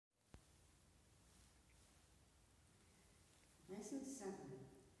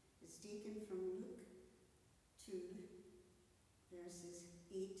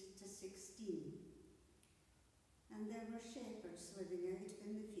16. And there were shepherds living out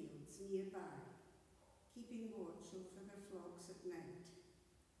in the fields nearby, keeping watch over their flocks at night.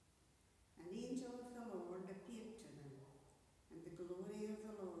 An angel of the Lord appeared to them, and the glory of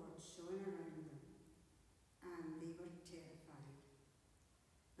the Lord shone around them, and they were terrified.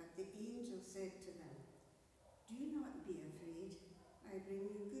 But the angel said to them, "Do not be afraid. I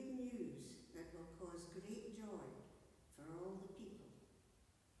bring you good news that will cause great joy for all the people.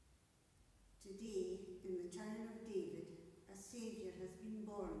 Today, in the town of David, a Saviour has been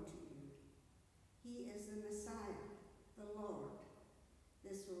born to you. He is the Messiah, the Lord.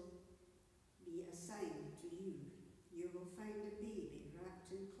 This will be a sign to you. You will find a baby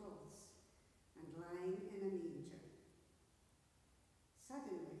wrapped in cloths and lying in a manger."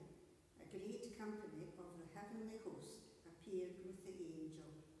 Suddenly, a great company of the heavenly host appeared with the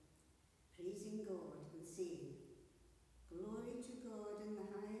angel, praising God and saying, "Glory to God in the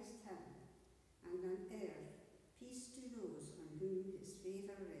highest heaven, and on earth peace to those on whom his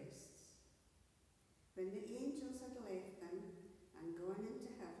favour rests." When the angels had left them and gone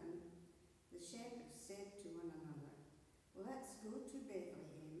into heaven, the shepherds said to one another, "Let's go to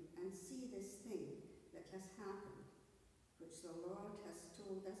Bethlehem and see this thing that has happened, which the Lord has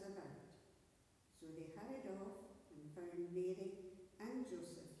told us about." So they hurried off and found Mary